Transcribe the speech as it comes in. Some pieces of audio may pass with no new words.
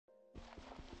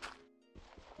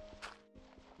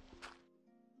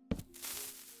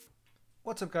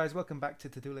What's up guys, welcome back to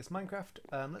To-Do List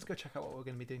Minecraft. Let's go check out what we're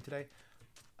going to be doing today.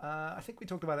 I think we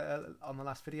talked about it on the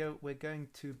last video. We're going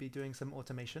to be doing some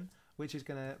automation, which is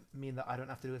going to mean that I don't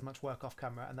have to do as much work off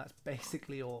camera, and that's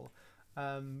basically all.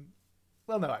 Well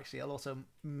no, actually, it'll also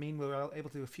mean we're able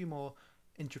to do a few more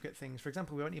intricate things. For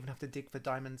example, we won't even have to dig for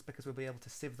diamonds because we'll be able to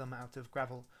sieve them out of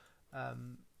gravel.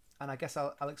 And I guess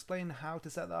I'll explain how to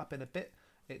set that up in a bit,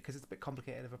 because it's a bit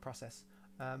complicated of a process.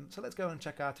 So let's go and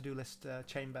check our to-do list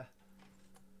chamber.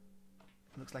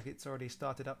 Looks like it's already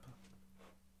started up.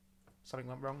 Something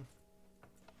went wrong.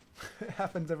 It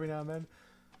happens every now and then.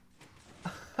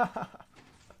 Okay.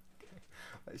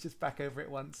 Let's just back over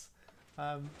it once.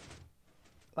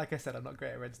 Like I said, I'm not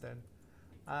great at redstone.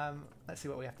 Let's see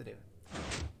what we have to do.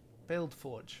 Build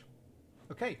forge.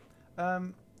 Okay.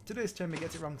 To-do-list chamber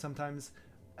gets it wrong sometimes.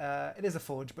 It is a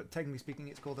forge, but technically speaking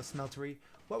it's called a smeltery.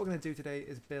 What we're going to do today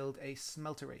is build a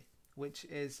smeltery, which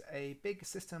is a big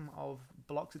system of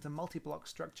blocks. It's a multi-block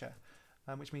structure,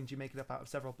 which means you make it up out of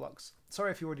several blocks.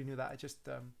 Sorry if you already knew that, just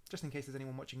in case there's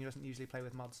anyone watching who doesn't usually play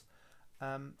with mods.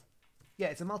 Yeah,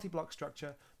 it's a multi-block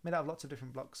structure made out of lots of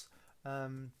different blocks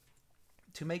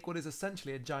to make what is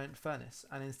essentially a giant furnace.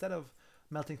 And instead of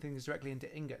melting things directly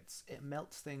into ingots, it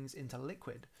melts things into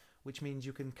liquid, which means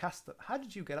you can cast them. How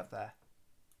did you get up there?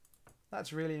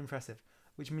 That's really impressive.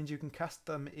 Which means you can cast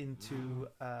them into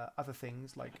other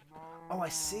things like... Oh, I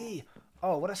see!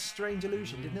 Oh, what a strange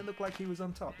illusion. Didn't it look like he was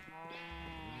on top?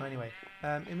 Well, anyway,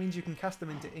 it means you can cast them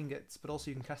into ingots, but also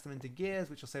you can cast them into gears,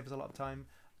 which will save us a lot of time,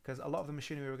 because a lot of the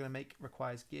machinery we're going to make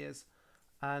requires gears.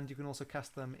 And you can also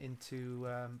cast them into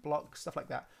blocks, stuff like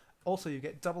that. Also, you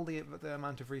get double the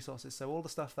amount of resources. So all the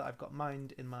stuff that I've got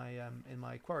mined in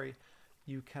my quarry,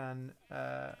 you can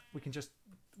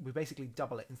we basically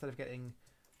double it. Instead of getting,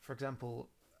 for example,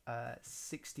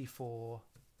 64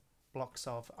 blocks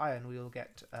of iron, we'll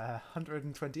get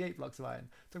 128 blocks of iron.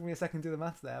 Took me a second to do the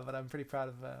maths there, but I'm pretty proud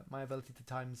of my ability to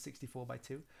times 64 by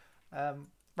 2.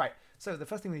 Right, so the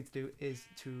first thing we need to do is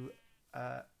to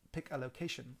pick a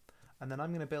location, and then I'm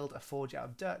going to build a forge out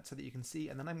of dirt so that you can see,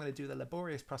 and then I'm going to do the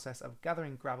laborious process of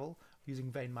gathering gravel using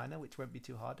vein miner, which won't be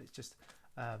too hard. It's just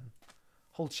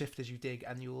hold shift as you dig,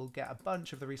 and you will get a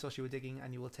bunch of the resource you were digging,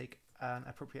 and you will take an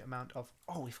appropriate amount of...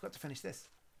 Oh, we forgot to finish this.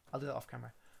 I'll do that off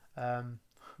camera.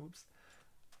 Oops.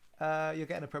 You'll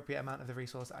get an appropriate amount of the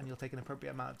resource, and you'll take an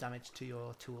appropriate amount of damage to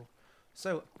your tool.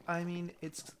 So, I mean,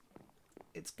 it's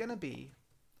going to be...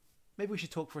 Maybe we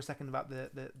should talk for a second about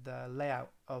the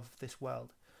layout of this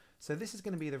world. So this is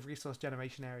going to be the resource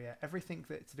generation area. Everything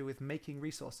that's to do with making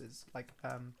resources, like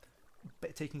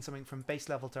taking something from base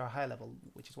level to a higher level,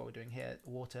 which is what we're doing here,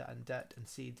 water and dirt and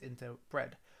seeds into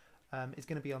bread, is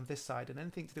going to be on this side. And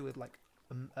anything to do with like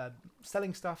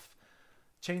selling stuff,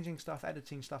 changing stuff,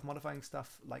 editing stuff, modifying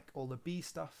stuff, like all the bee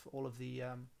stuff, all of the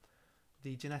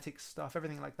genetics stuff,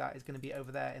 everything like that is going to be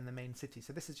over there in the main city.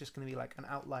 So this is just going to be like an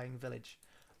outlying village.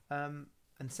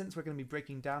 And since we're going to be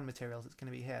breaking down materials, it's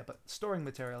going to be here. But storing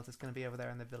materials is going to be over there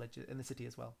in the village, in the city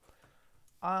as well.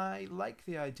 I like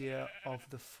the idea of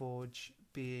the forge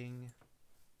being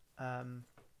a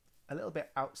little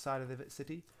bit outside of the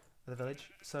city, of the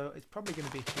village. So it's probably going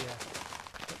to be here.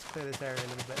 Let's clear this area a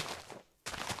little bit.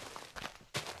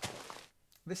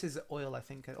 This is oil, I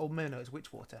think. Oh no, it's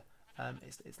witch water.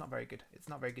 It's not very good. It's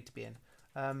not very good to be in.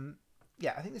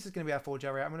 Yeah, I think this is going to be our forge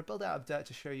area. I'm going to build it out of dirt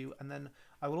to show you, and then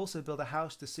I will also build a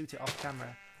house to suit it off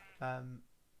camera.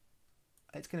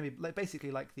 It's going to be basically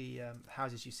like the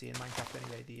houses you see in Minecraft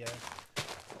anyway,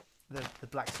 the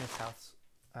blacksmith's house,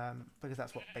 because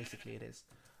that's what basically it is.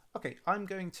 Okay, I'm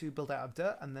going to build out of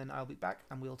dirt, and then I'll be back,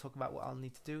 and we'll talk about what I'll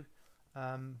need to do.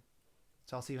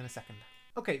 So I'll see you in a second.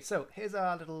 Okay, so here's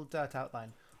our little dirt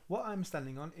outline. What I'm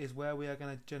standing on is where we are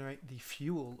going to generate the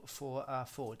fuel for our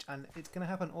forge, and it's going to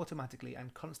happen automatically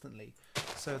and constantly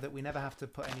so that we never have to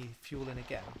put any fuel in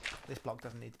again. This block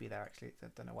doesn't need to be there actually, I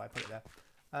don't know why I put it there.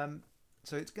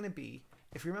 So it's going to be,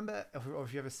 if you remember, or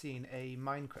if you've ever seen a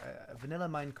vanilla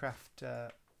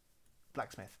Minecraft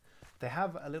blacksmith, they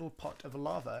have a little pot of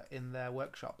lava in their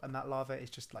workshop, and that lava is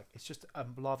just like, it's just a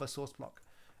lava source block.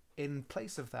 In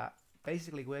place of that,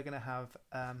 basically we're going to have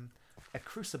a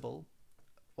crucible,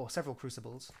 or several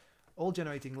crucibles, all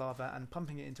generating lava and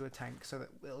pumping it into a tank so that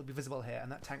it'll be visible here,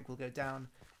 and that tank will go down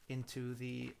into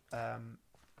the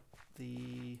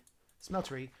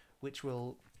smeltery, which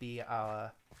will be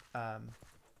our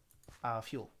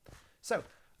fuel. So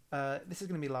this is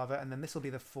going to be lava, and then this will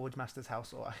be the forge master's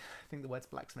house, or I think the word's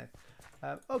blacksmith.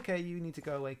 Okay, you need to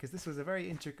go away because this was a very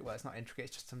intricate. Well, it's not intricate;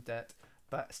 it's just some dirt.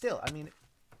 But still, I mean,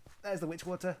 there's the witch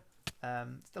water.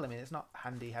 Still, I mean, it's not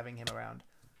handy having him around.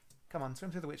 Come on,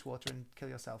 swim through the witch water and kill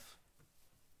yourself.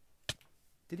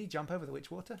 Did he jump over the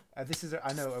witch water? This is,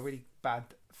 I know, a really bad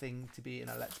thing to be in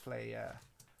a Let's Play.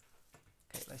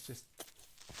 Okay, let's just...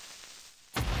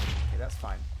 Okay, that's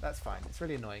fine. That's fine. It's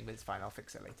really annoying, but it's fine. I'll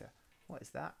fix it later. What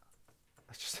is that?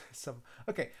 That's just some...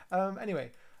 Okay,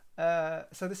 anyway.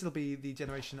 So this will be the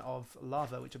generation of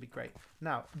lava, which will be great.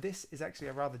 Now, this is actually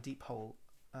a rather deep hole.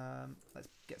 Let's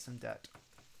get some dirt.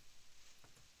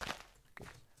 Good.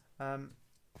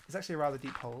 It's actually a rather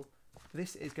deep hole.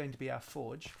 This is going to be our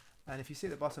forge. And if you see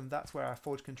at the bottom, that's where our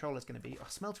forge controller is going to be, our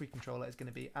smeltery controller is going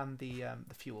to be, and the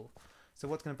fuel. So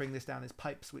what's going to bring this down is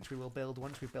pipes, which we will build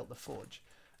once we've built the forge.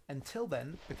 Until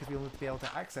then, because we want to be able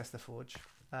to access the forge,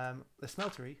 the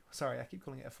smeltery, sorry, I keep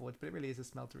calling it a forge, but it really is a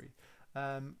smeltery.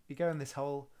 You go in this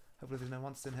hole, hopefully there's no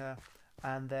monster in here,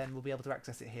 and then we'll be able to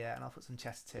access it here, and I'll put some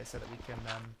chests here so that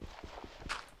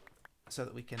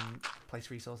we can place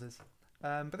resources.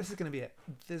 But this is going to be it.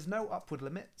 There's no upward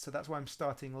limit, so that's why I'm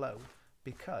starting low,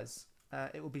 because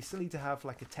it would be silly to have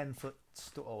like a 10-foot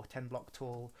or 10-block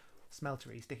tall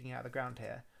smeltery sticking out of the ground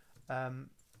here.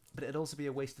 But it'd also be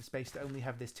a waste of space to only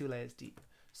have this 2 layers deep.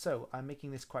 So I'm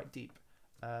making this quite deep,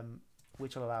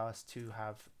 which will allow us to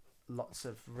have lots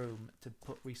of room to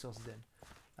put resources in.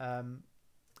 And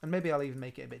maybe I'll even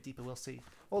make it a bit deeper, we'll see.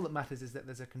 All that matters is that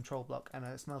there's a control block and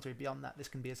a smeltery beyond that. This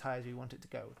can be as high as we want it to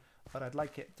go, but I'd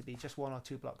like it to be just 1 or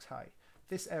 2 blocks high.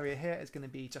 This area here is going to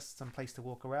be just some place to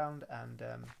walk around, and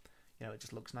you know, it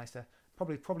just looks nicer.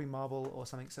 Probably marble or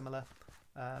something similar.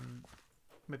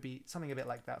 Maybe something a bit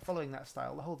like that, following that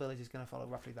style. The whole village is going to follow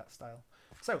roughly that style.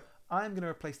 So I'm going to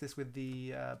replace this with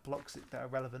the blocks that are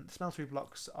relevant. The smeltery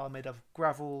blocks are made of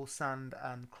gravel, sand,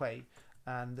 and clay,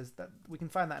 and we can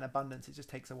find that in abundance. It just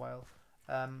takes a while.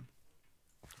 So I'm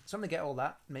going to get all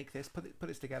that, make this, put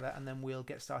this together, and then we'll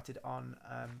get started on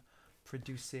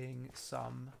producing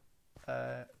some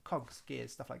cogs,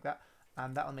 gears, stuff like that,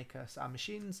 and that'll make us our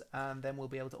machines, and then we'll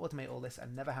be able to automate all this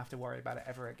and never have to worry about it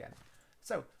ever again.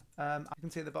 So I can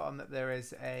see at the bottom that there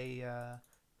is a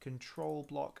control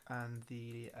block and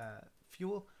the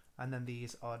fuel, and then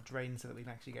these are drains so that we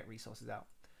can actually get resources out.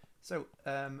 So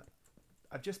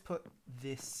I've just put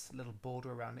this little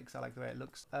border around it because I like the way it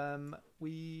looks.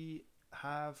 We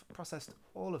have processed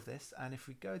all of this, and if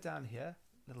we go down here,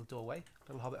 little doorway,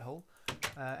 little hobbit hole,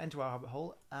 enter our hobbit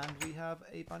hole, and we have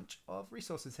a bunch of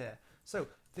resources here. So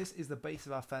this is the base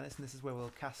of our furnace, and this is where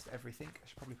we'll cast everything. I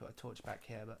should probably put a torch back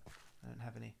here, but I don't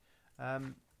have any.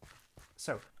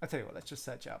 So I'll tell you what, let's just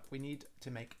search up. We need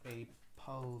to make a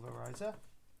pulverizer,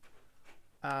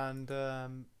 and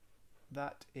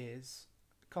that is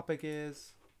copper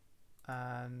gears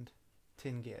and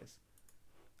tin gears.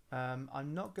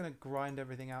 I'm not going to grind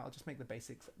everything out, I'll just make the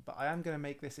basics, but I am going to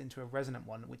make this into a resonant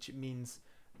one, which means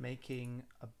making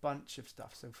a bunch of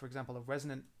stuff. So for example,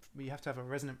 you have to have a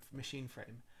resonant machine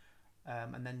frame,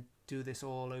 and then do this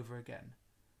all over again.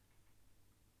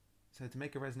 So to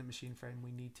make a resonant machine frame,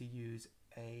 we need to use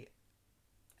a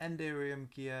enderium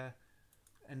gear,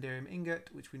 enderium ingot,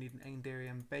 which we need an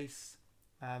enderium base.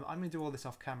 I'm going to do all this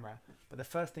off camera, but the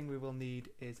first thing we will need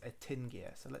is a tin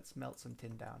gear. So let's melt some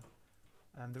tin down.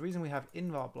 The reason we have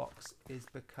invar blocks is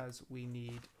because we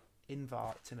need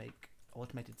invar to make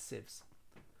automated sieves.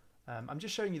 I'm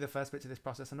just showing you the first bit to this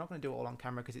process. I'm not going to do it all on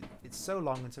camera because it's so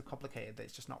long and so complicated that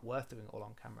it's just not worth doing it all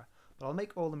on camera. But I'll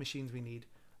make all the machines we need,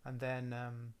 and then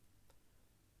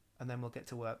we'll get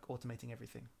to work automating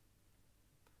everything.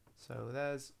 So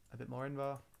there's a bit more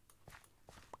invar.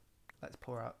 Let's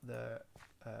pour out the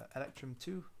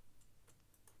Ep.2.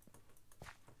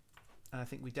 And I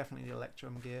think we definitely need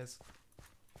electrum gears.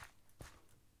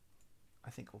 I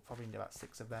think we'll probably need about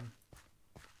 6 of them.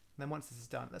 And then once this is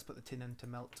done, let's put the tin in to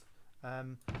melt.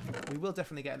 We will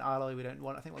definitely get an alloy we don't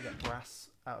want. I think we'll get brass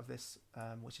out of this,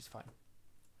 which is fine.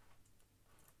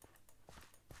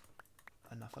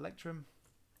 Enough electrum.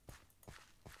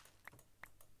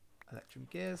 Electrum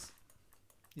gears.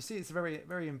 You see, it's a very,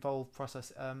 very involved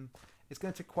process. It's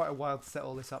going to take quite a while to set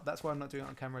all this up. That's why I'm not doing it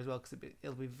on camera as well, because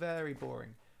it'll be very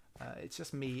boring. It's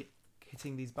just me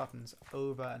hitting these buttons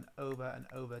over and over and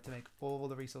over to make all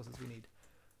the resources we need.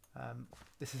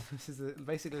 This is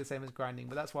basically the same as grinding,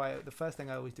 but that's why the first thing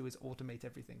I always do is automate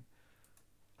everything.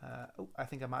 Oh, I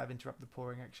think I might have interrupted the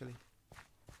pouring actually.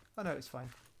 Oh no, it's fine.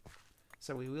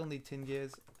 So we will need tin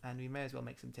gears, and we may as well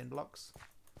make some tin blocks.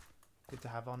 Good to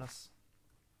have on us.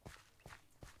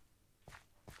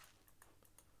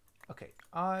 Okay,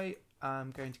 I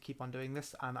am going to keep on doing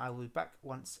this, and I will be back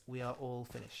once we are all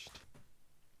finished.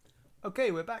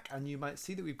 Okay, we're back, and you might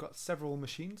see that we've got several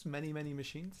machines, many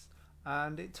machines,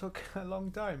 and it took a long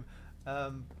time.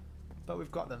 but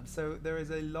we've got them. So there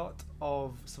is a lot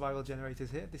of survival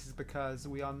generators here. This is because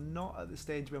we are not at the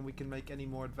stage when we can make any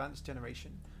more advanced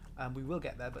generation. We will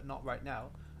get there, but not right now.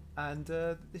 And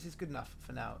this is good enough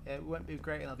for now. It won't be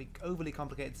great and it'll be overly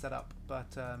complicated to set up,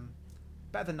 but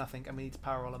better than nothing, and we need to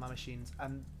power all of my machines.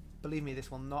 And believe me, this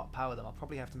will not power them. I'll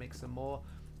probably have to make some more,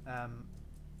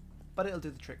 but it'll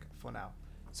do the trick for now.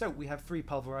 So we have 3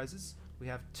 pulverizers, we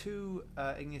have 2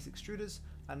 igneous extruders,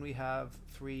 and we have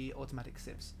 3 automatic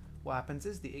sieves. What happens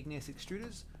is the igneous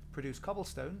extruders produce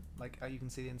cobblestone, like you can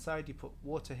see the inside. You put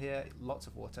water here, lots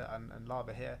of water, and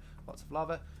lava here, lots of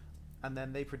lava, and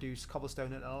then they produce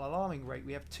cobblestone at an alarming rate.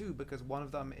 We have 2 because one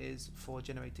of them is for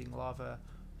generating lava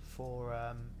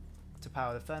for to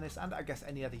power the furnace, and I guess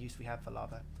any other use we have for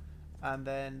lava. And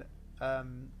then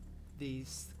the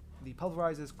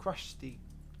pulverizers crush the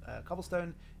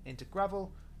cobblestone into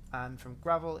gravel, and from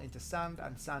gravel into sand,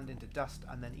 and sand into dust,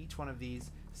 and then each one of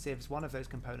these sieves one of those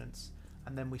components,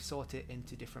 and then we sort it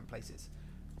into different places.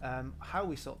 How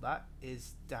we sort that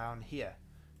is down here.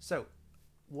 So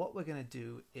what we're going to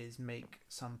do is make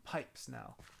some pipes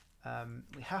now.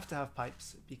 We have to have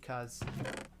pipes because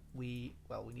we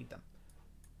need them.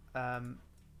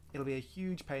 It'll be a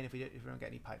huge pain if we don't get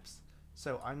any pipes.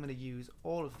 So I'm going to use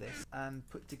all of this and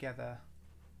put together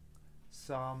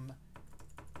some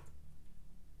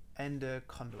ender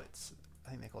conduits. I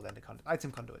think they're called ender conduits.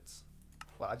 Item conduits.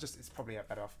 Well, it's probably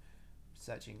better off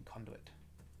searching conduit.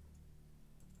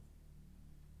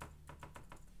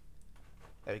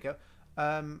 There we go.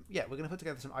 Yeah, we're going to put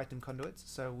together some item conduits.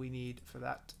 So we need for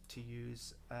that to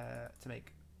use to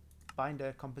make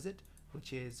binder composite,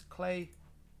 which is clay,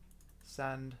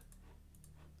 sand,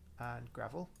 and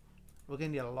gravel. We're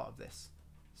going to need a lot of this,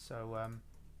 so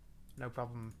no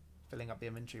problem filling up the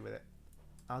inventory with it.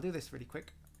 I'll do this really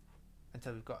quick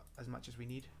until we've got as much as we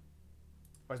need,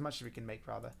 or as much as we can make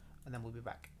rather, and then we'll be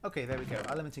back. Okay, there we go.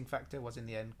 Our limiting factor was in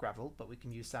the end gravel, but we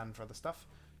can use sand for other stuff.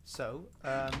 So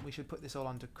we should put this all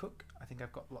on to cook. I think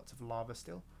I've got lots of lava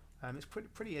still. It's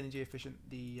pretty energy efficient,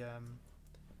 the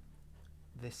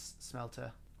this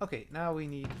smelter. Okay, now we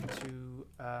need to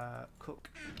cook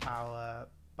our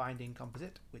binding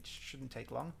composite, which shouldn't take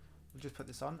long. We'll just put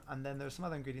this on, and then there are some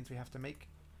other ingredients we have to make.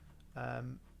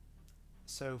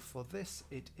 So for this,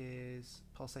 it is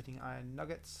pulsating iron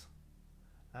nuggets.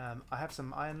 I have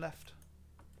some iron left,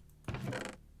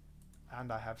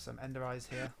 and I have some ender eyes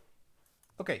here.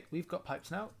 Okay, we've got pipes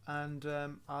now, and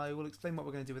I will explain what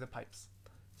we're going to do with the pipes.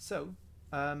 So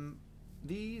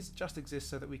these just exist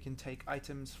so that we can take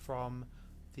items from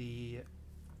the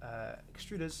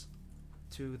extruders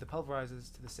to the pulverizers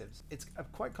to the sieves. It's a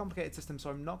quite complicated system, so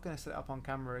I'm not going to set it up on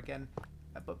camera again,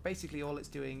 but basically all it's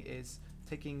doing is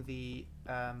taking the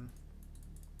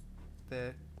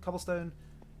cobblestone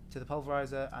to the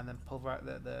pulverizer, and then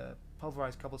the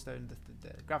pulverized cobblestone,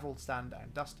 the gravel, sand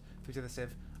and dust through to the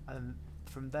sieve, and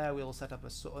from there we'll set up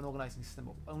an organizing system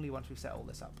only once we've set all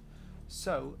this up.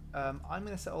 So I'm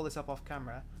going to set all this up off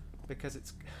camera because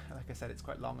it's, like I said, it's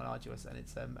quite long and arduous, and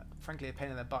it's frankly a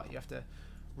pain in the butt. You have to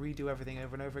redo everything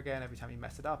over and over again every time you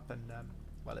mess it up, and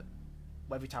well,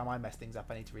 every time I mess things up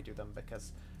I need to redo them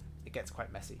because it gets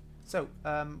quite messy. So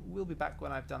we'll be back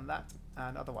when I've done that,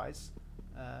 and otherwise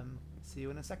see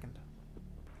you in a second.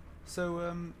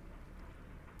 So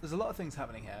there's a lot of things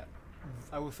happening here.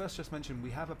 I will first just mention we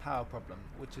have a power problem,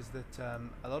 which is that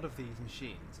a lot of these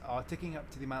machines are ticking up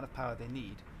to the amount of power they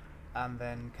need and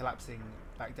then collapsing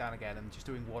back down again and just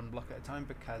doing one block at a time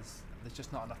because there's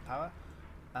just not enough power.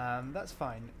 That's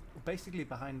fine. Basically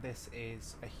behind this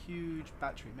is a huge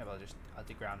battery. Maybe I'll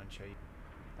dig around and show you.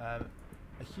 A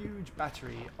huge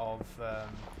battery of a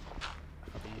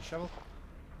shovel.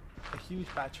 A huge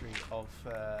battery of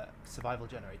survival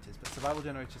generators, but survival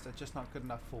generators are just not good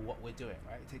enough for what we're doing,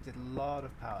 right? It takes a lot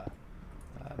of power,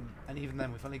 and even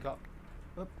then we've only got,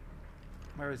 oh,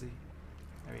 where is he?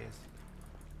 There he is.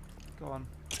 Go on.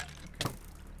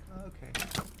 Okay.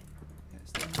 Yeah,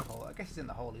 stay in the hole. I guess he's in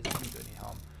the hole, he's not going to do any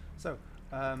harm. So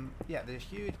yeah, there's a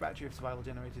huge battery of survival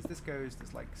generators.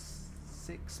 There's like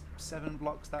 6-7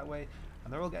 blocks that way,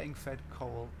 and they're all getting fed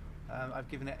coal. I've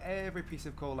given it every piece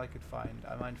of coal I could find.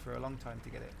 I mined for a long time to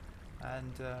get it,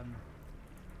 and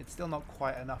it's still not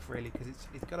quite enough really, because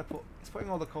it's putting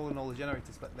all the coal in all the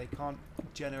generators, but they can't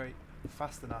generate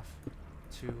fast enough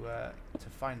to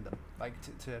find them, like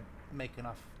to make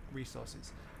enough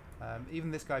resources.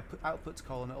 Even this guy outputs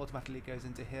coal and it automatically goes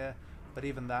into here, but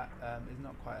even that is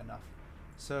not quite enough.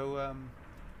 So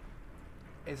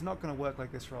it's not going to work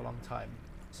like this for a long time.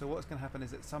 So what's going to happen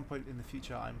is at some point in the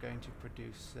future I'm going to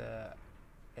produce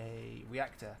a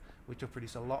reactor which will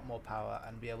produce a lot more power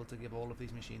and be able to give all of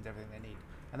these machines everything they need,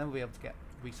 and then we'll be able to get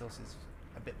resources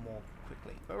a bit more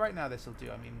quickly. But right now this will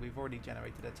do. I mean, we've already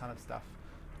generated a ton of stuff,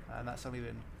 and that's only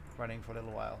been running for a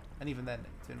little while. And even then,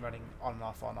 it's been running on and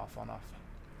off, on, off, on, off.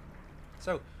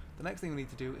 So the next thing we need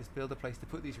to do is build a place to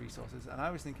put these resources. And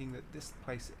I was thinking that this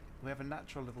place, we have a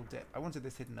natural little dip. I wanted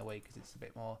this hidden away because it's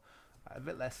a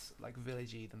bit less like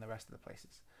villagey than the rest of the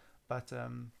places. But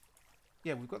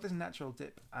yeah, we've got this natural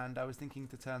dip, and I was thinking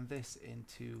to turn this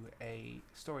into a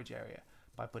storage area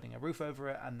by putting a roof over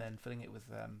it and then filling it with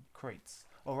crates,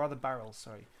 or rather barrels,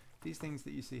 sorry. These things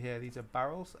that you see here, these are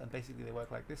barrels, and basically they work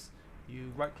like this.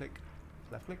 You right click,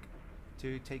 left click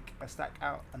to take a stack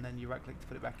out, and then you right click to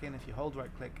put it back in. If you hold right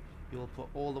click, you'll put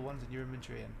all the ones in your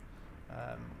inventory in,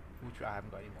 which I haven't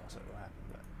got anymore, so it won't happen.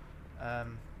 But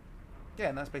yeah,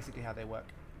 and that's basically how they work.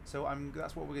 So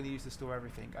that's what we're going to use to store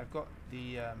everything. I've got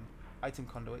the item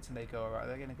conduits, and they're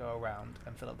going to go around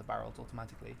and fill up the barrels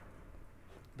automatically.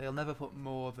 They'll never put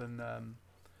more than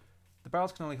the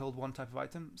barrels can only hold one type of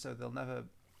item, so they'll never.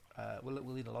 We'll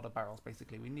need a lot of barrels.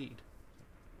 Basically, we need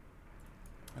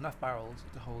enough barrels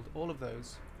to hold all of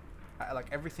those, like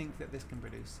everything that this can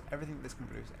produce, everything that this can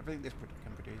produce, everything this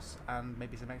can produce, and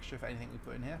maybe some extra for anything we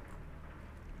put in here,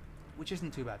 which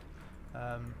isn't too bad.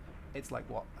 It's like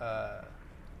what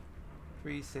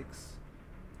 3, 6,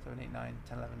 7, 8, 9,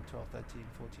 10, 11, 12, 13,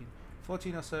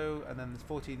 14 or so, and then there's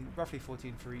 14, roughly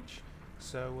 14 for each.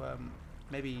 So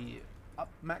maybe up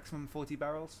maximum 40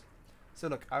 barrels. So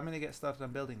look, I'm going to get started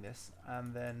on building this,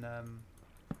 and then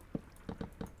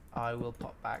I will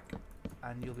pop back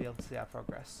and you'll be able to see our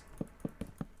progress.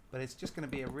 But it's just going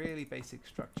to be a really basic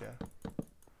structure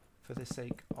for the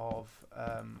sake of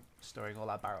storing all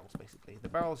our barrels, basically. The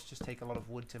barrels just take a lot of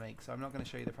wood to make, so I'm not going to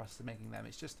show you the process of making them.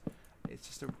 It's just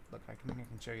a look. I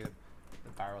can show you the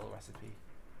barrel recipe.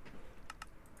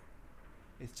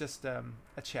 It's just a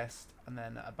chest, and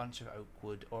then a bunch of oak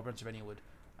wood, or a bunch of any wood,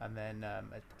 and then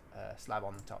a slab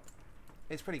on the top.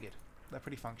 It's pretty good. They're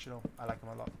pretty functional. I like them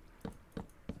a lot.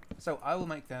 So I will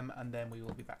make them, and then we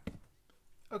will be back.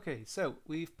 Okay, so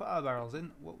we've put our barrels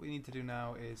in. What we need to do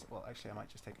now is, well, actually I might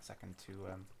just take a second to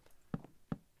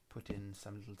put in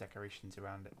some little decorations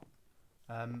around it.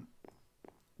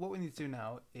 What we need to do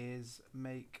now is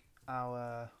make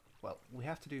our, well, we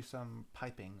have to do some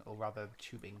piping, or rather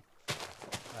tubing,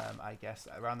 I guess,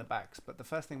 around the backs. But the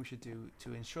first thing we should do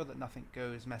to ensure that nothing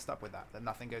goes messed up with that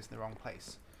nothing goes in the wrong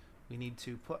place, we need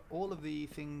to put all of the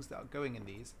things that are going in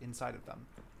these inside of them,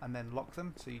 and then lock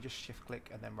them. So you just shift click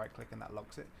and then right click, and that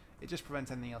locks it. It just prevents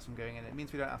anything else from going in. It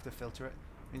means we don't have to filter it.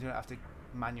 It means we don't have to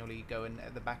manually go in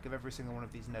at the back of every single one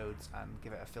of these nodes and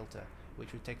give it a filter,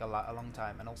 which would take a long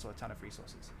time and also a ton of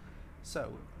resources. So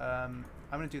I'm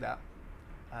going to do that,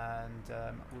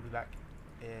 and we'll be back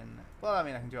in, well, I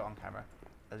mean, I can do it on camera.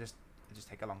 It'll just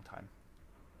take a long time.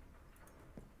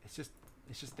 It's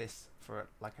just this for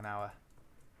like an hour,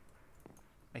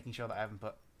 making sure that I haven't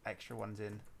put extra ones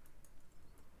in,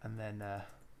 and then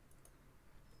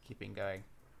keeping going.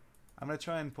 I'm going to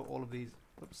try and put all of these,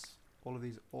 all of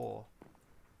these ore.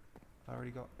 Have I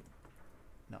already got?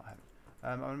 No, I haven't.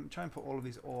 I'm going to try and put all of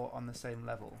these ore on the same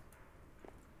level.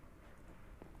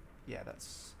 Yeah,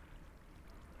 that's.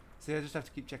 See, I just have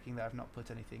to keep checking that I've not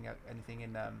put anything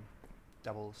in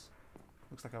doubles.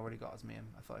 Looks like I already got osmium.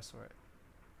 I thought I saw it.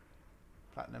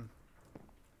 Platinum.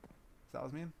 Is that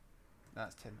osmium? No,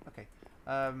 that's tin. Okay.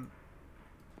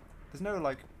 There's no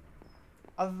like,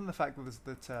 other than the fact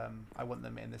that I want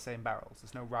them in the same barrels.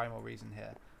 There's no rhyme or reason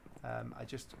here. I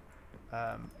just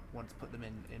want to put them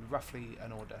in roughly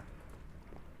an order,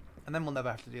 and then we'll never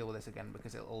have to deal with this again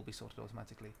because it'll all be sorted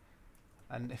automatically.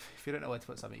 And if you don't know where to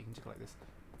put something, you can just go like this.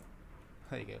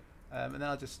 There you go. And then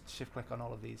I'll just shift click on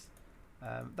all of these.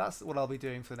 That's what I'll be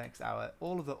doing for the next hour.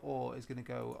 All of the ore is going to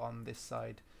go on this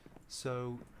side.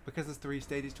 So because there's 3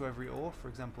 stages to every ore, for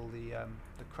example,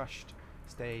 the crushed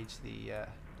stage,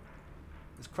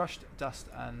 there's crushed, dust,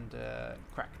 and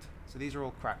cracked. So these are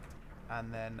all cracked,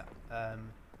 and then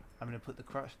I'm going to put the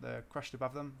crushed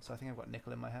above them. So I think I've got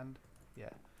nickel in my hand. Yeah.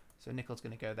 So nickel's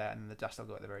going to go there, and then the dust will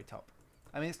go at the very top.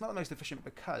 I mean, it's not the most efficient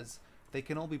because they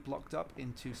can all be blocked up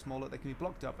into smaller. They can be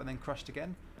blocked up and then crushed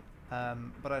again.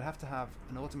 But I'd have to have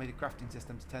an automated crafting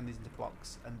system to turn these into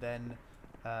blocks, and then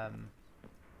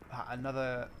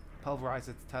another pulverizer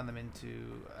to turn them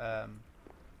into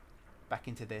back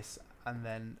into this, and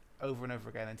then over and over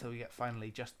again until we get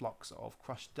finally just blocks of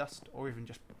crushed dust, or even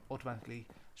just automatically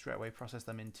straight away process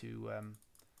them into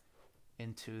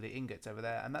the ingots over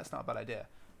there. And that's not a bad idea,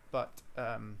 but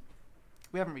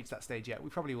we haven't reached that stage yet. We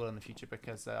probably will in the future,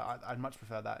 because I'd much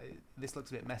prefer that. This looks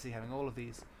a bit messy having all of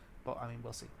these, but I mean,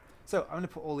 we'll see. So I'm going to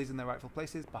put all these in their rightful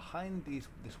places. Behind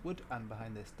this wood and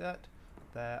behind this dirt,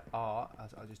 there are,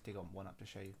 I'll just dig on one up to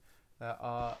show you. there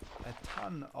are a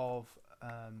ton of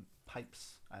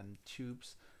pipes and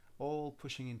tubes all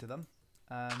pushing into them,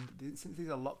 and since these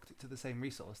are locked to the same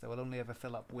resource, they will only ever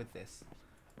fill up with this.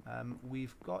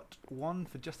 We've got one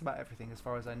for just about everything as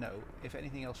far as I know. If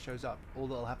anything else shows up, all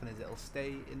that will happen is it'll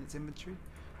stay in its inventory.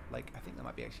 Like, I think there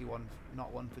might be actually one,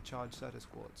 not one for charged Certus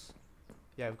quartz.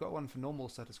 Yeah, we've got one for normal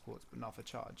Certus quartz, but not for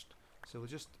charged. So we'll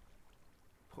just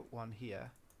put one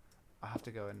here. I have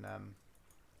to go and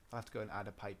add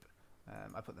a pipe.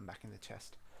 I put them back in the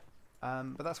chest.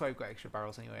 But that's why we've got extra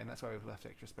barrels anyway, and that's why we've left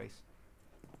extra space.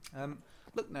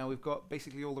 Look, now we've got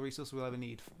basically all the resources we'll ever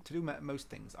need to do most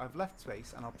things. I've left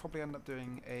space, and I'll probably end up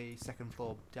doing a second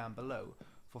floor down below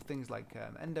for things like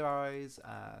ender eyes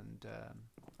and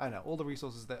I don't know, all the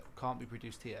resources that can't be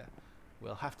produced here.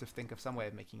 We'll have to think of some way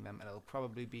of making them, and it'll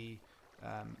probably be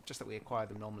just that we acquire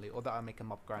them normally, or that I make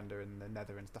them up grander in the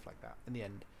nether and stuff like that in the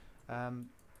end.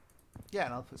 Yeah,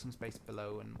 and I'll put some space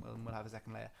below, and we'll have a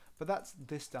second layer. But that's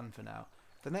this done for now.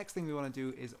 The next thing we want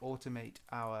to do is automate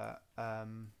our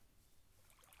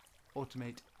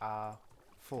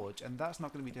forge, and that's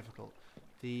not going to be difficult.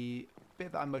 The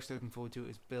bit that I'm most looking forward to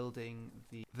is building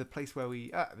the place where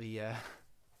we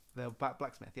the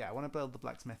blacksmith. Yeah, I want to build the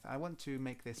blacksmith. I want to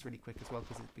make this really quick as well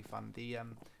because it'd be fun.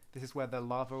 This is where the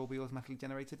lava will be automatically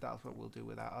generated. That's what we'll do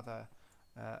with our other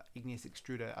igneous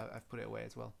extruder. I've put it away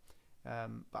as well.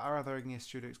 But our other igneous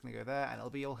extruder is going to go there, and it'll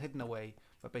be all hidden away.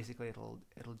 But basically, it'll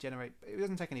generate. It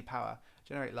doesn't take any power.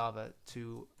 Generate lava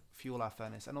to fuel our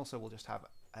furnace, and also we'll just have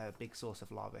a big source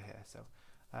of lava here. So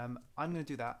I'm going to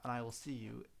do that, and I will see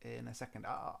you in a second.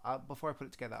 Before I put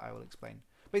it together, I will explain.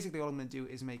 Basically, all I'm going to do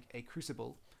is make a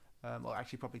crucible, or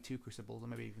actually probably 2 crucibles, or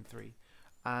maybe even 3.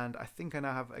 And I think I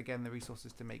now have again the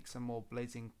resources to make some more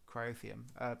blazing cryothium,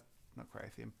 not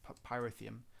cryothium,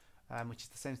 pyrotheum. Which is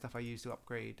the same stuff I used to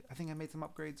upgrade. I think I made some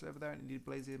upgrades over there and it needed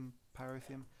blazing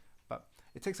pyrotheum. But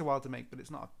it takes a while to make, but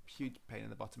it's not a huge pain in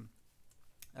the bottom.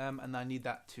 And I need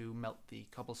that to melt the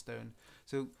cobblestone.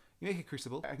 So you make a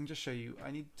crucible. I can just show you.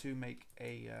 I need to make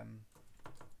a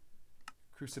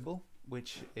crucible,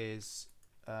 which is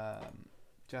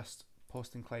just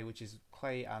porcelain clay, which is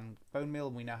clay and bone meal.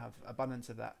 And we now have abundance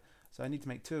of that. So I need to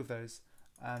make 2 of those.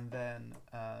 And then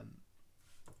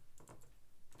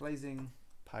blazing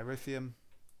pyrotheum,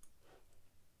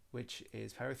 which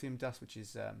is pyrotheum dust, which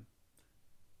is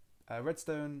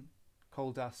redstone,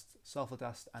 coal dust, sulfur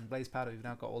dust, and blaze powder. We've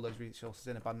now got all those resources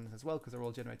in abundance as well because they're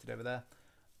all generated over there.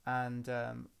 And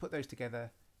put those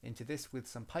together into this with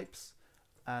some pipes,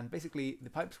 and basically the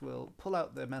pipes will pull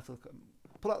out the metal,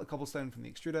 pull out the cobblestone from the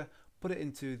extruder, put it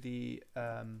into the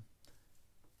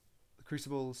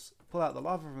crucibles, pull out the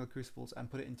lava from the crucibles, and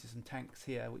put it into some tanks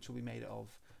here, which will be made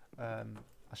of.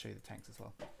 I'll show you the tanks as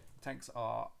well. Tanks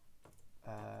are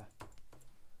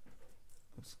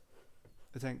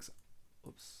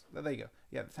there you go.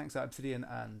 Yeah, the tanks are obsidian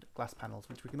and glass panels,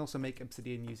 which we can also make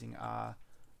obsidian using our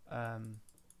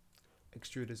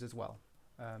extruders as well.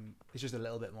 It's just a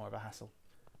little bit more of a hassle.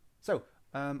 So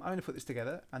I'm going to put this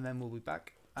together, and then we'll be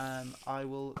back. I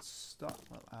will start.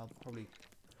 Well, I'll probably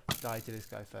die to this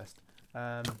guy first.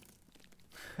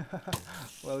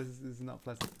 Well, this is not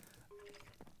pleasant.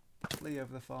 Flee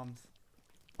over the farms.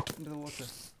 Into the water.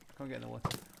 Can't get in the water.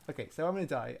 Okay, so I'm going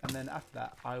to die, and then after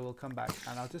that I will come back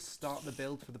and I'll just start the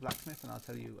build for the blacksmith, and I'll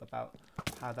tell you about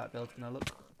how that build's going to look.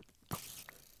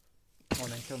 Come on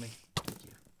then, kill me. Thank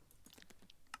you.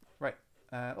 Right.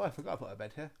 Oh, I forgot to put a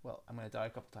bed here. Well, I'm going to die a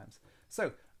couple times.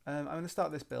 So, I'm going to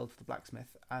start this build for the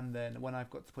blacksmith, and then when I've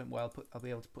got to the point where I'll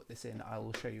be able to put this in, I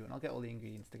will show you, and I'll get all the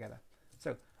ingredients together.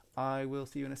 So, I will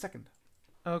see you in a second.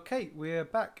 Okay, we're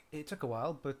back. It took a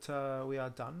while, but we are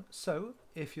done. So,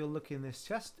 if you'll look in this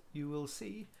chest, you will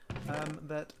see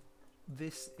that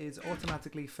this is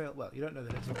automatically filled. Well, you don't know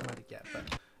that it's automatic yet,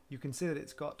 but you can see that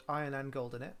it's got iron and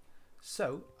gold in it.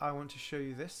 So, I want to show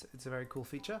you this. It's a very cool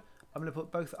feature. I'm going to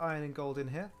put both iron and gold in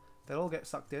here. They'll all get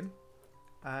sucked in,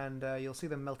 and you'll see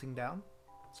them melting down.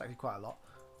 It's actually quite a lot.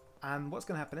 And what's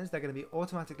going to happen is they're going to be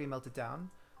automatically melted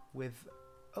down with...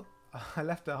 Oh, I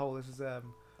left a hole. This is...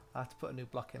 I have to put a new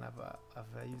block in. I've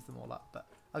used them all up, but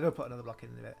I'll go put another block in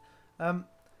a bit.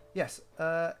 Yes,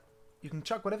 you can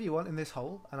chuck whatever you want in this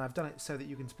hole, and I've done it so that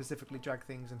you can specifically drag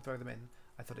things and throw them in.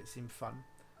 I thought it seemed fun.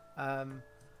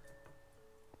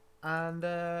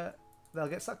 They'll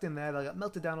get sucked in there, they'll get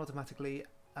melted down automatically,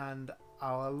 and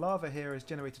our lava here is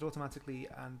generated automatically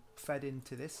and fed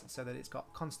into this so that it's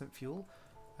got constant fuel,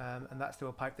 and that's through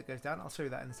a pipe that goes down. I'll show you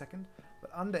that in a second. But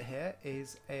under here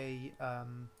is a...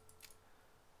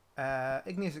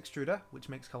 igneous extruder, which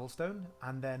makes cobblestone,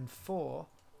 and then 4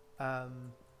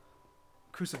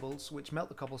 crucibles which melt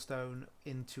the cobblestone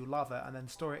into lava and then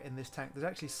store it in this tank. There's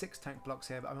actually 6 tank blocks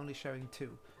here, but I'm only showing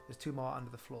 2. There's 2 more under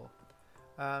the floor.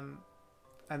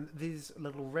 And this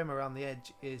little rim around the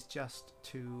edge is just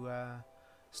to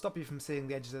stop you from seeing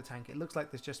the edges of the tank. It looks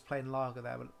like there's just plain lava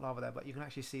there, but you can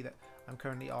actually see that I'm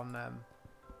currently on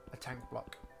a tank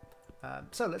block.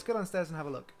 So let's go downstairs and have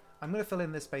a look. I'm going to fill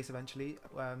in this space eventually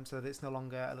so that it's no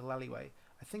longer a little alleyway.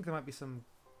 I think there might be some...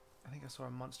 I think I saw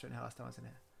a monster in here last time I was in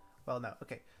here. Well, no.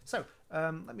 Okay, so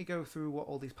let me go through what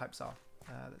all these pipes are.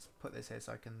 Let's put this here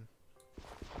so I can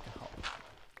hop.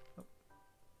 Oh.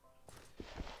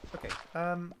 Okay,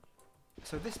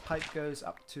 so this pipe goes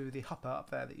up to the hopper up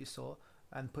there that you saw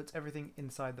and puts everything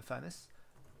inside the furnace.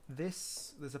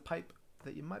 There's a pipe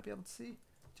that you might be able to see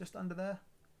just under there.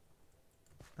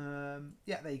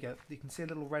 Yeah, there you go. You can see a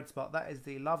little red spot. That is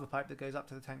the lava pipe that goes up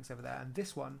to the tanks over there, and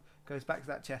this one goes back to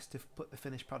that chest to put the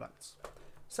finished products.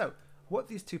 So what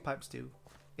these 2 pipes do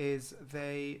is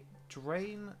they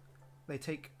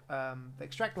extract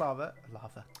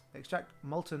they extract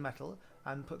molten metal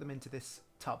and put them into this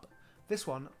tub. This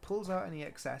one pulls out any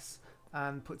excess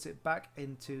and puts it back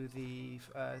into the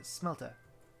smelter.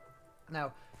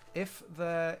 Now, if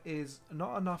there is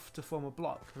not enough to form a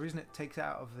block, the reason it takes it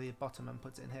out of the bottom and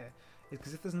puts it in here is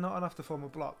because if there's not enough to form a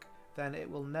block, then it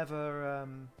will never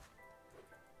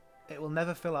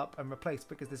fill up and replace,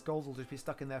 because this gold will just be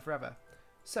stuck in there forever.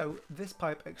 So this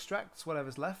pipe extracts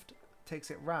whatever's left, takes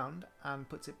it round, and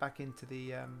puts it back into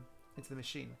the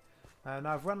machine.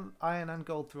 Now I've run iron and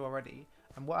gold through already,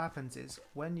 and what happens is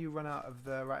when you run out of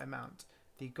the right amount,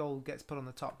 the gold gets put on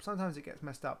the top. Sometimes it gets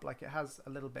messed up, like it has a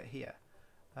little bit here.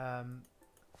 And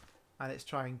it's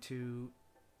trying to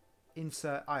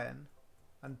insert iron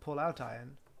and pull out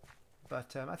iron,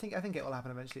 but I think it will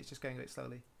happen eventually. It's just going a bit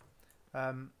slowly.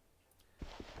 But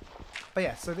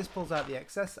yeah, so this pulls out the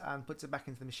excess and puts it back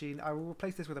into the machine. I will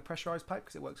replace this with a pressurized pipe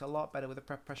because it works a lot better with a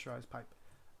pressurized pipe.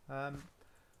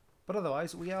 But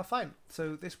otherwise, we are fine.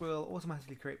 So this will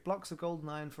automatically create blocks of gold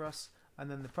and iron for us, and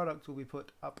then the product will be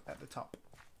put up at the top.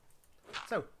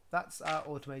 So that's our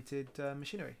automated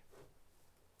machinery.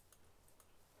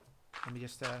 Let me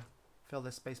just fill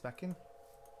this space back in.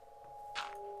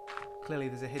 Clearly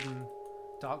there's a hidden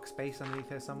dark space underneath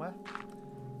here somewhere.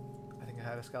 I think I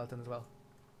heard a skeleton as well.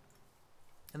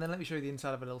 And then let me show you the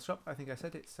inside of a little shop. I think I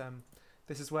said it's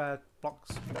this is where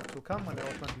blocks will come when they're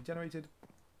automatically generated.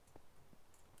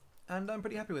 And I'm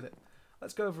pretty happy with it.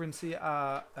 Let's go over and see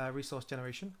our resource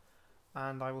generation,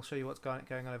 and I will show you what's going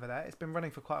on over there. It's been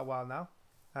running for quite a while now.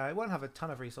 It won't have a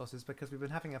ton of resources because we've been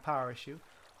having a power issue,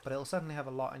 but it'll certainly have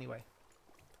a lot anyway.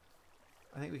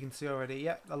 I think we can see already,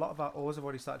 yeah, a lot of our ores have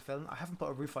already started filling. I haven't put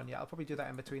a roof on yet. I'll probably do that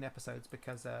in between episodes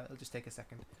because it'll just take a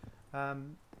second.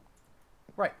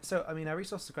 Right, so, I mean, our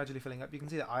resources are gradually filling up. You can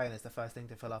see that iron is the first thing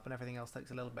to fill up and everything else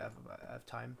takes a little bit of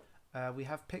time. We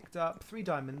have picked up 3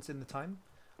 diamonds in the time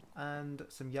and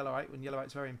some yellowite, and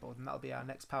yellowite's very important. That'll be our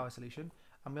next power solution.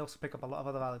 And we also pick up a lot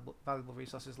of other valuable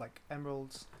resources like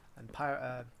emeralds and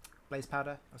blaze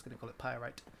powder. I was going to call it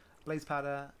pyrite. Blaze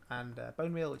powder and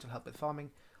bone meal, which will help with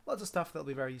farming. Lots of stuff that'll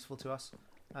be very useful to us.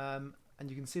 And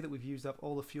you can see that we've used up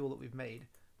all the fuel that we've made.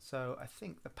 So I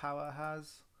think the power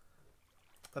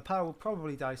will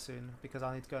probably die soon because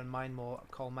I'll need to go and mine more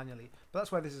coal manually. But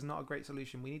that's why this is not a great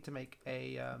solution. We need to make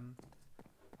a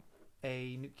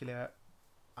nuclear...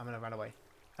 I'm going to run away.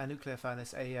 A nuclear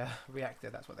furnace, a reactor,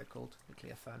 that's what they're called.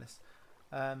 Nuclear furnace.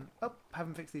 Oh,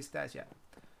 haven't fixed these stairs yet.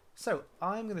 So,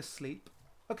 I'm going to sleep.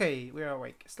 Okay, we're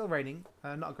awake. Still raining.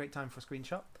 Not a great time for a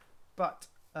screenshot. But,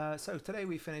 so today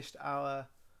we finished our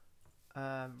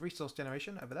resource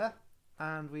generation over there.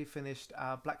 And we finished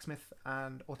our blacksmith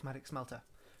and automatic smelter.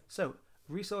 So,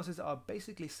 resources are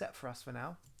basically set for us for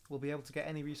now. We'll be able to get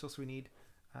any resource we need,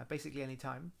 basically any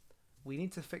time. We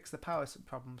need to fix the power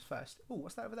problems first. Oh,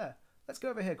 what's that over there? Let's go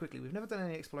over here quickly. We've never done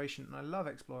any exploration, and I love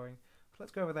exploring. So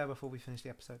let's go over there before we finish the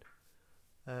episode.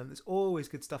 There's always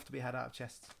good stuff to be had out of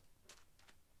chests.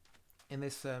 In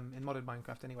this, in modded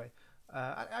Minecraft anyway.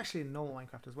 Actually in normal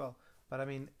Minecraft as well. But I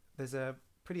mean, there's a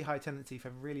pretty high tendency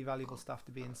for really valuable stuff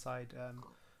to be inside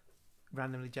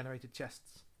randomly generated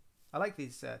chests. I like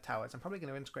these towers. I'm probably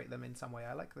going to integrate them in some way.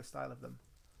 I like the style of them.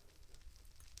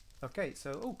 Okay,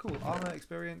 so, oh cool, armor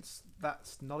experience,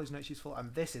 that's knowledge notes useful,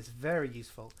 and this is very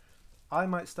useful. I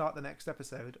might start the next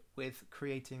episode with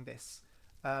creating this.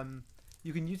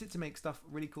 You can use it to make stuff,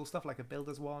 really cool stuff, like a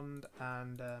builder's wand,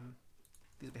 and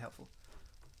these will be helpful.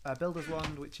 A builder's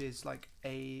wand, which is like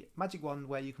a magic wand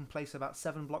where you can place about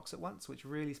 7 blocks at once, which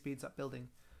really speeds up building.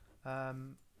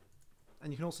 And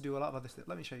you can also do a lot of other stuff.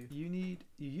 Let me show you. You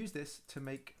use this to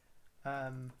make,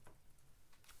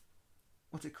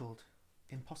 what's it called?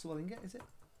 impossible ingot, is it?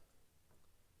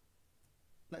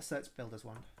 Let's search builder's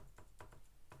wand.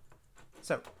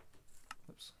 So,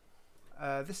 oops.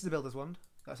 This is a builder's wand.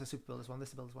 That's a super builder's wand. This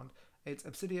is a builder's wand. It's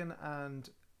obsidian and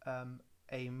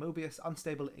a Mobius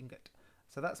unstable ingot.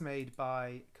 So that's made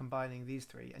by combining these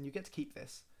three, and you get to keep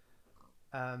this.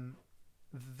 You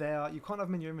can't have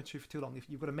them in your inventory for too long. If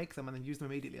you've got to make them and then use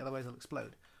them immediately, otherwise they'll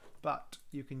explode. But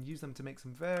you can use them to make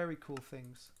some very cool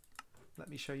things. Let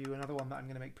me show you another one that I'm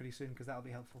going to make pretty soon because that'll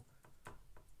be helpful.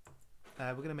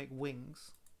 We're going to make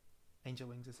wings. Angel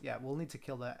wings. Yeah, we'll need to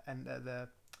kill the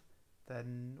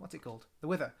what's it called? The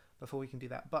wither before we can do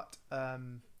that. But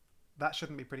that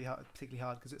shouldn't be particularly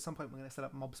hard because at some point we're going to set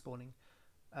up mob spawning.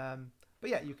 But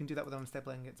yeah, you can do that with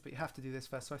unstable ingots, but you have to do this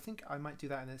first. So I think I might do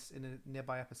that in a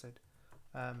nearby episode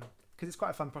because it's quite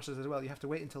a fun process as well. You have to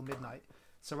wait until midnight,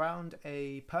 surround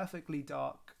a perfectly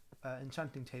dark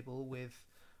enchanting table with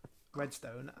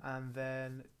redstone, and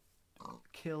then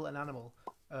kill an animal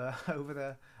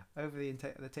over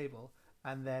the table.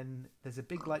 And then there's a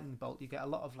big lightning bolt. You get a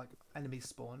lot of like enemies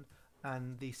spawn,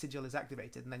 and the sigil is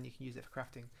activated, and then you can use it for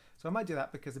crafting. So I might do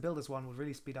that because the builder's one will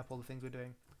really speed up all the things we're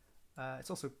doing. It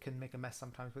also can make a mess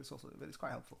sometimes, but it's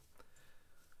quite helpful.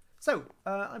 So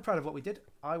I'm proud of what we did.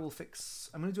 I'm going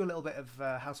to do a little bit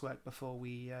of housework before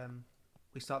we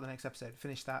start the next episode.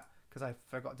 Finish that because I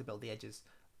forgot to build the edges.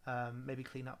 Maybe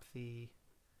clean up the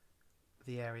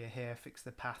area here, fix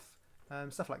the path,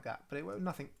 stuff like that. But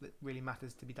nothing that really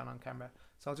matters to be done on camera.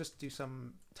 So I'll just do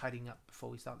some tidying up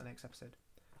before we start the next episode.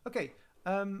 Okay.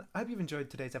 I hope you've enjoyed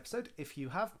today's episode. If you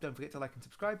have, don't forget to like and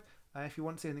subscribe. If you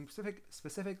want to see anything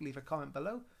specific, leave a comment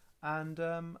below. And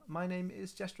my name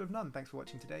is Gesture of None. Thanks for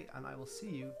watching today, and I will see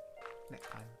you next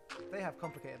time. They have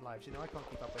complicated lives. You know, I can't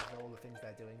keep up with all the things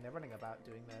they're doing. They're running about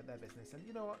doing their business. And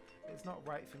you know what? It's not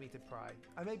right for me to pry.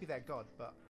 I may be their god, but